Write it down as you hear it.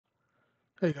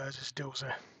Hey guys, it's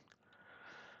Dozer.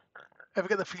 Ever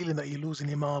get the feeling that you're losing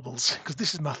your marbles? Because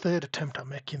this is my third attempt at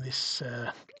making this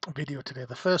video today.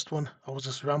 The first one, I was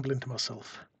just rambling to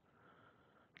myself.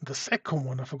 The second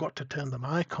one, I forgot to turn the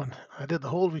mic on. I did the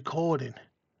whole recording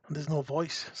and there's no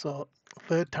voice. So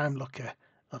third time lucky,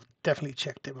 I've definitely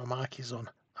checked it. My mic is on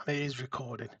and it is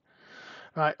recording.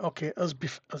 Right, okay, as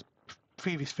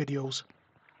previous videos,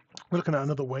 we're looking at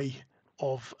another way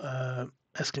of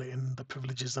escalating the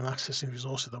privileges and accessing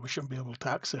resources that we shouldn't be able to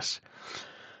access.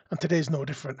 And today's no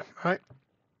different, right?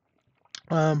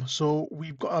 So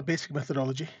we've got our basic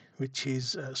methodology, which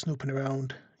is snooping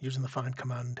around using the find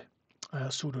command,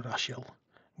 sudo -l.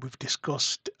 We've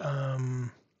discussed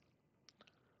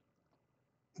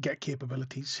get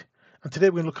capabilities, and today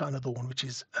we're going to look at another one, which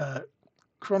is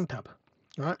Crontab.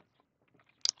 Right?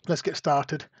 Let's get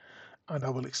started, and I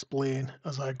will explain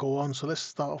as I go on. So let's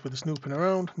start off with the snooping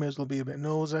around. May as well be a bit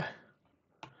nosy.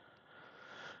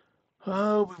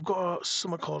 We've got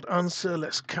something called answer.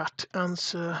 Let's cat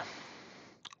answer.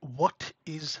 What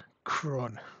is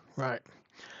cron? Right.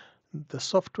 The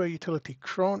software utility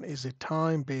cron is a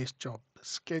time-based job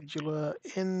scheduler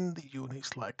in the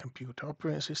Unix-like computer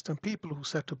operating system. People who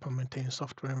set up and maintain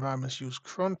software environments use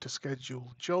cron to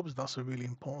schedule jobs. That's a really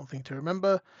important thing to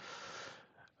remember.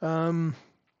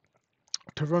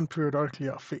 To run periodically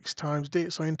at fixed times,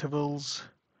 dates or intervals,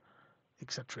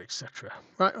 etc., etc.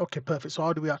 Right, okay, perfect. So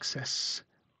how do we access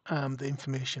the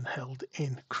information held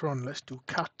in cron? Let's do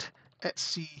cat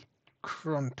etc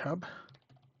crontab.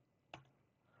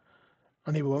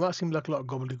 And here we go. That seems like a lot of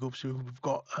gobbledygook. So we've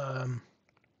got I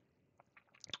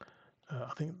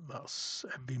think that's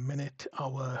every minute,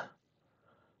 hour,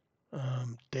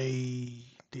 day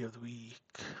of the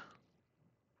week.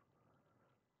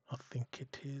 I think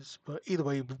it is, but either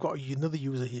way, we've got another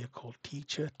user here called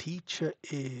teacher. Teacher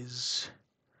is,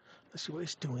 let's see what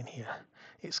it's doing here.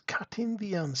 It's cutting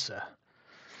the answer,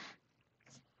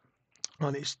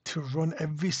 and it's to run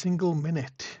every single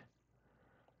minute,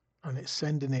 and it's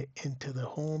sending it into the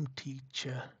home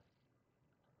teacher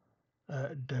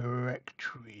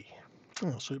directory.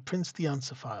 Oh, so it prints the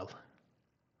answer file.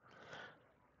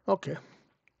 Okay.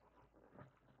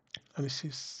 And this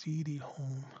is cd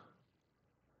home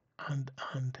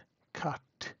and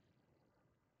cat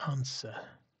answer.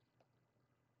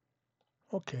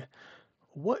 Okay,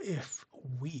 what if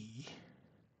we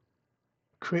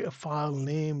create a file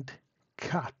named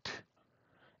cat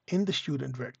in the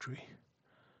student directory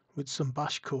with some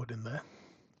bash code in there?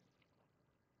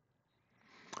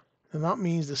 And that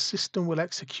means the system will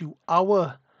execute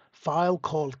our file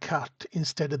called cat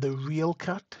instead of the real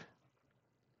cat.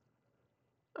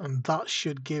 And that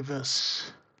should give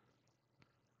us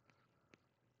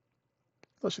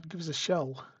a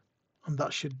shell, and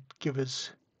that should give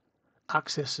us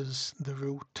access as the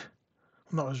root,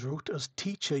 not as root, as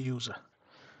teacher user.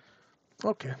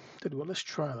 Okay, well, let's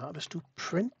try that. Let's do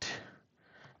print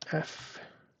f,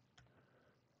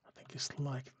 I think it's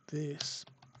like this,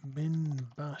 bin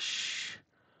bash.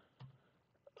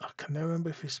 I can never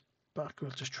remember if it's back. We'll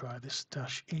just try this,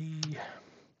 -e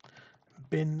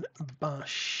bin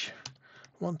bash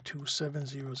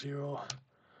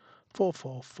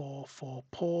 127.0.0.4.4.4.4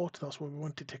 port. That's what we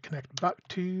wanted to connect back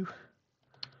to.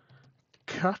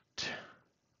 Cat.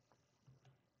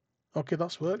 Okay,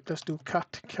 that's worked. Let's do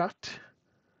cat.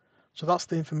 So that's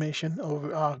the information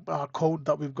over our code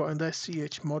that we've got in there.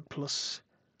 chmod plus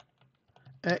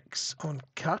x on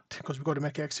cat, because we've got to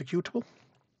make it executable.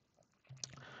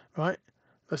 Right,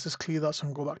 let's just clear that so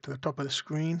and go back to the top of the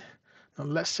screen. Now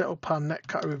let's set up our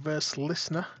netcat reverse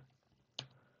listener.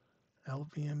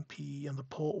 LVMP, and the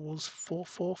port was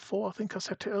 444, I think I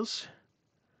set it as.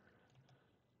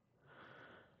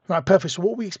 Right, perfect. So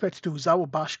what we expect to do is our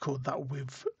bash code that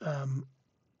we've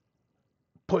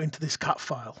put into this cat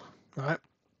file, right?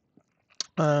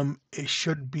 It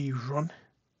should be run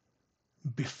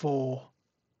before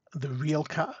the real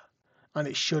cat, and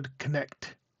it should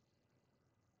connect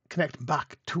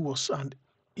back to us, and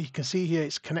you can see here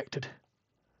it's connected.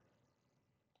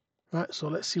 Right, so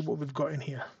let's see what we've got in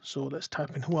here. So let's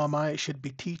type in who am I. It should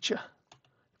be teacher.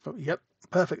 Yep,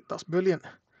 perfect. That's brilliant.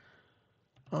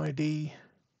 ID.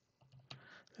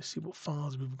 Let's see what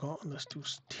files we've got. Let's do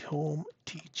home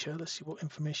teacher. Let's see what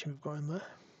information we've got in there.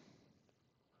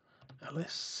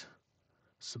 Alice.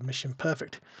 Submission.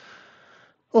 Perfect.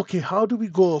 Okay, how do we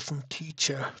go from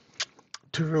teacher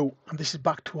to root? And this is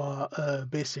back to our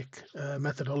basic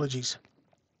methodologies.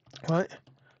 Right.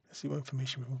 Let's see what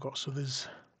information we've got. So let's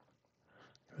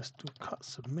do cat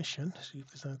submission. See if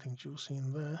there's anything juicy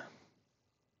in there.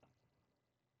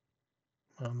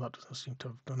 That doesn't seem to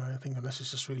have done anything unless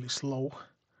it's just really slow.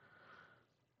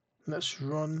 Let's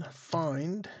run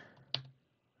find.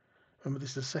 Remember, this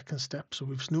is the second step, so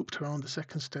we've snooped around. The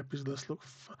second step is let's look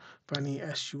for any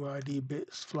SUID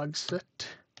bits flag set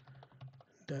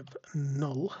dev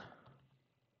null.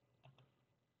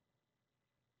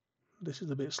 This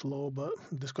is a bit slow, but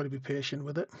just got to be patient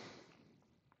with it.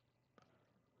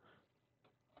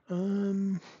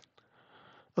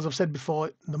 As I've said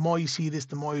before, the more you see this,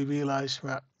 the more you realize,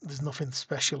 right, there's nothing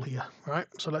special here, right?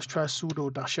 So let's try sudo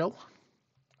 -l.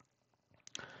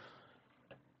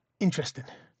 Interesting.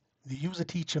 The user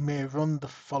teacher may run the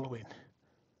following.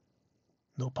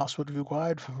 No password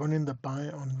required for running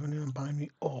on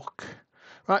binary awk.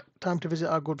 Right, time to visit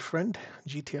our good friend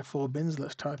GTF4 bins.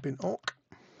 Let's type in awk.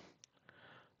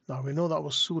 Now we know that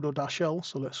was sudo -l,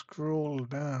 so let's scroll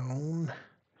down.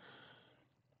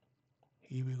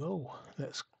 Here we go.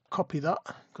 Let's copy that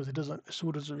because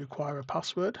sudo doesn't require a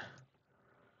password.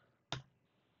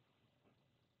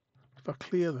 If I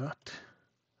clear that,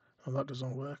 oh, that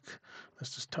doesn't work.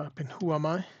 Let's just type in who am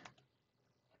I.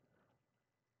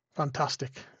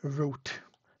 Fantastic. Root.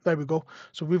 There we go.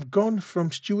 So we've gone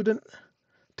from student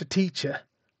to teacher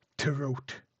to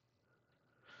root.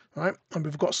 Right, and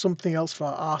we've got something else for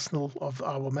our arsenal of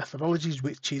our methodologies,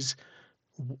 which is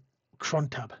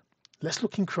Crontab. Let's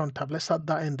look in Crontab. Let's add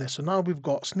that in there. So now we've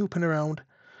got snooping around.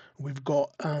 We've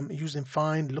got using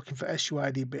find, looking for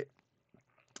SUID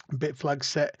bit flag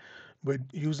set. We're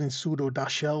using sudo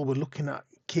 -l. We're looking at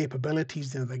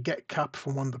capabilities in the get cap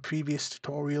from one of the previous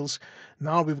tutorials.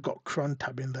 Now we've got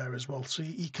Crontab in there as well. So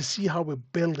you can see how we're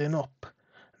building up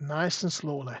nice and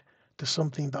slowly to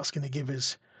something that's going to give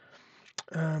us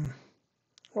well,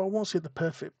 I won't say the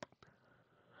perfect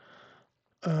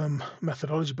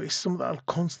methodology, but it's something that'll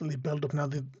constantly build up. Now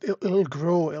it'll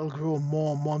grow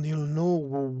more and more, and you'll know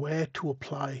where to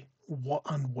apply what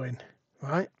and when,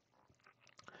 right?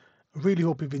 I really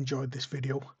hope you've enjoyed this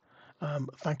video.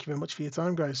 Thank you very much for your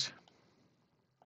time, guys.